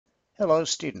Hello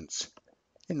students.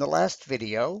 In the last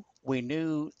video, we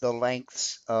knew the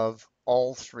lengths of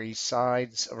all three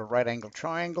sides of a right angle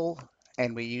triangle,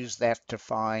 and we used that to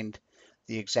find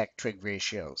the exact trig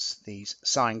ratios, the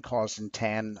sine, cos, and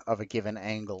tan of a given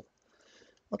angle.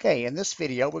 Okay, in this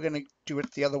video, we're going to do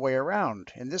it the other way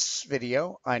around. In this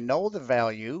video, I know the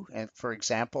value, and for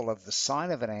example, of the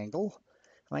sine of an angle,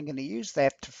 and I'm going to use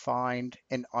that to find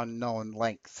an unknown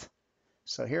length.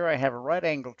 So here I have a right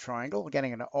angle triangle. Again, I'm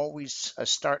going to always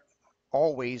start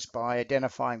by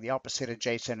identifying the opposite,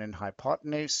 adjacent, and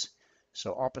hypotenuse.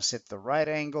 So opposite the right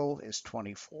angle is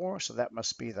 24, so that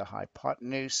must be the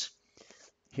hypotenuse.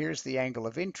 Here's the angle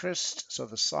of interest, so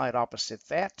the side opposite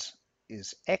that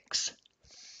is x,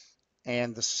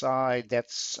 and the side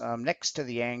that's next to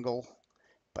the angle,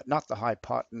 but not the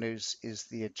hypotenuse, is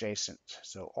the adjacent.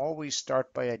 So always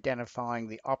start by identifying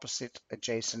the opposite,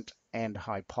 adjacent, and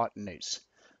hypotenuse.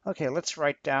 Okay, let's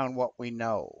write down what we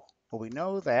know. Well, we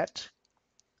know that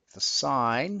the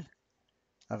sine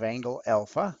of angle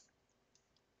alpha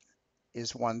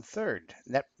is 1/3.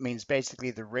 That means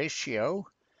basically the ratio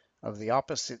of the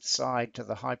opposite side to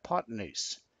the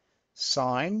hypotenuse.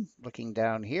 Sine, looking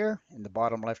down here in the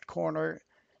bottom left corner,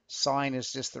 sine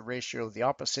is just the ratio of the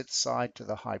opposite side to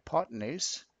the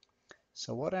hypotenuse.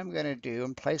 So what I'm going to do,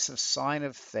 in place of sine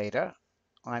of theta,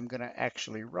 I'm going to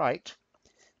actually write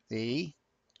the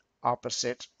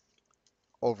opposite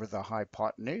over the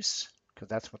hypotenuse, because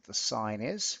that's what the sine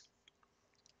is.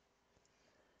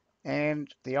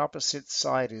 And the opposite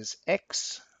side is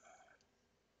x.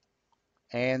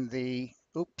 And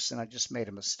and I just made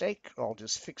a mistake. I'll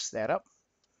just fix that up.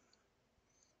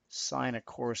 Sine, of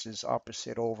course, is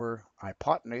opposite over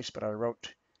hypotenuse, but I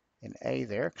wrote an A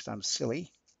there because I'm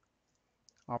silly.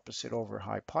 Opposite over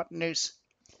hypotenuse.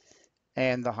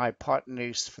 And the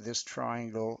hypotenuse for this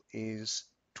triangle is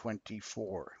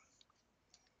 24.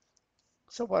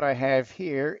 So what I have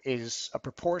here is a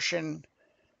proportion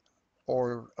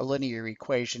or a linear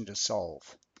equation to solve.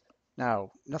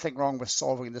 Now, nothing wrong with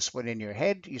solving this one in your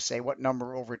head. You say what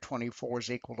number over 24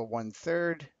 is equal to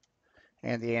 1/3,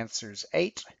 and the answer is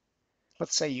 8.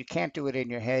 Let's say you can't do it in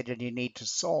your head and you need to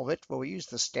solve it. Well, we use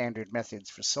the standard methods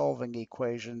for solving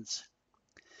equations.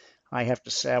 I have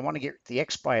to say I want to get the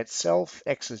x by itself.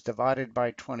 X is divided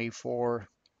by 24,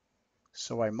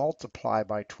 so I multiply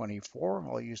by 24.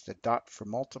 I'll use the dot for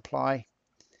multiply,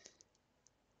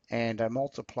 and I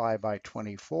multiply by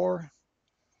 24.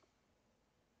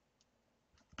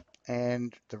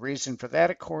 And the reason for that,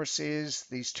 of course, is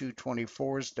these two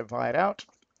 24s divide out,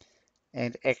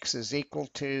 and x is equal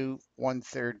to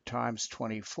 1/3 times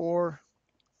 24.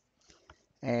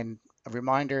 And a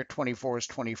reminder, 24 is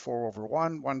 24 over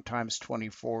 1. 1 times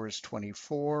 24 is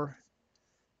 24.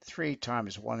 3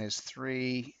 times 1 is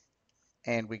 3.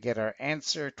 And we get our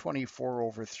answer, 24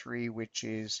 over 3, which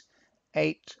is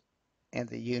 8. And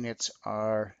the units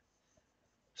are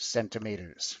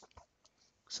centimeters.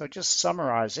 So just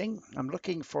summarizing, I'm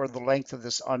looking for the length of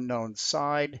this unknown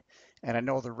side, and I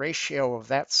know the ratio of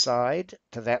that side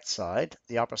to that side,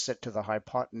 the opposite to the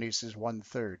hypotenuse, is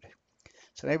 1/3.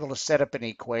 So I'm able to set up an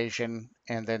equation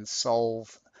and then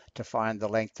solve to find the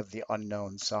length of the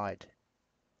unknown side.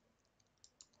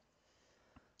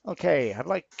 Okay, I'd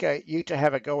like you to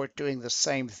have a go at doing the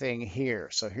same thing here.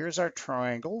 So here's our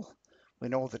triangle. We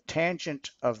know the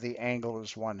tangent of the angle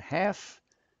is 1/2.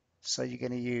 So you're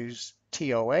going to use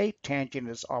TOA, tangent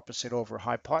is opposite over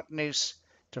hypotenuse,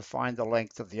 to find the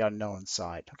length of the unknown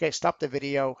side. Okay, stop the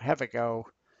video, have a go,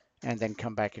 and then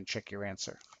come back and check your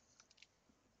answer.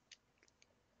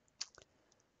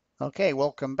 Okay,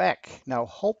 welcome back. Now,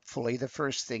 hopefully the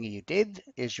first thing you did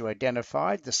is you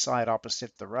identified the side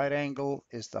opposite the right angle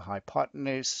is the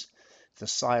hypotenuse, the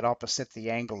side opposite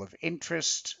the angle of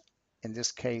interest, in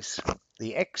this case,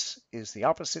 the x is the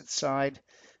opposite side,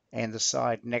 and the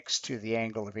side next to the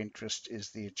angle of interest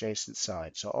is the adjacent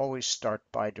side. So always start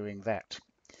by doing that.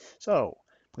 So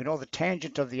we know the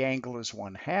tangent of the angle is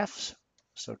 1/2,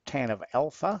 so tan of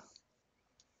alpha,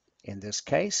 in this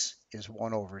case, is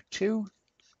 1/2.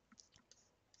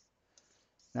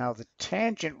 Now the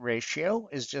tangent ratio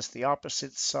is just the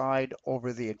opposite side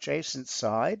over the adjacent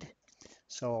side.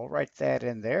 So I'll write that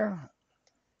in there.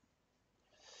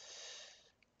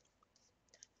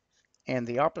 And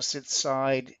the opposite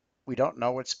side, we don't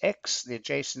know, it's x. The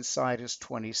adjacent side is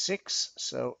 26.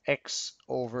 So x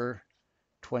over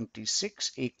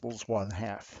 26 equals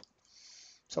 1/2.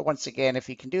 So once again, if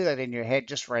you can do that in your head,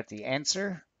 just write the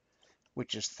answer,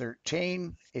 which is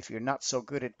 13. If you're not so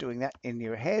good at doing that in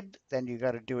your head, then you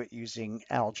got to do it using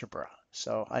algebra.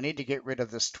 So I need to get rid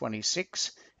of this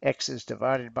 26. X is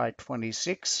divided by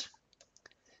 26.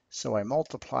 So I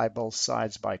multiply both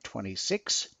sides by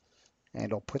 26,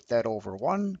 and I'll put that over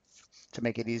 1 to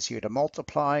make it easier to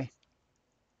multiply.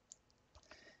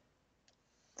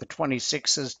 The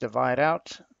 26's divide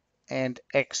out, and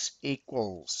x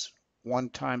equals 1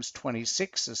 times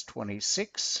 26 is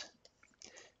 26,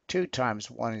 2 times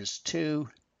 1 is 2,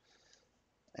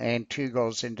 and 2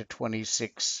 goes into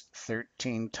 26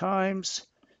 13 times,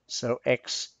 so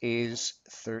x is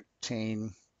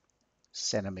 13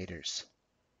 centimeters.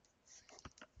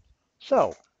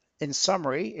 So, in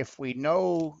summary, if we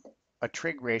know a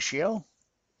trig ratio,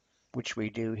 which we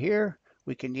do here,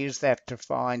 we can use that to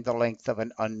find the length of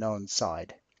an unknown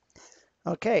side.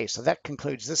 Okay, so that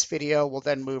concludes this video. We'll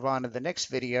then move on to the next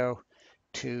video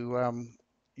to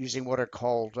using what are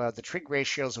called the trig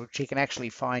ratios, which you can actually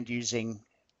find using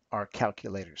our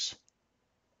calculators.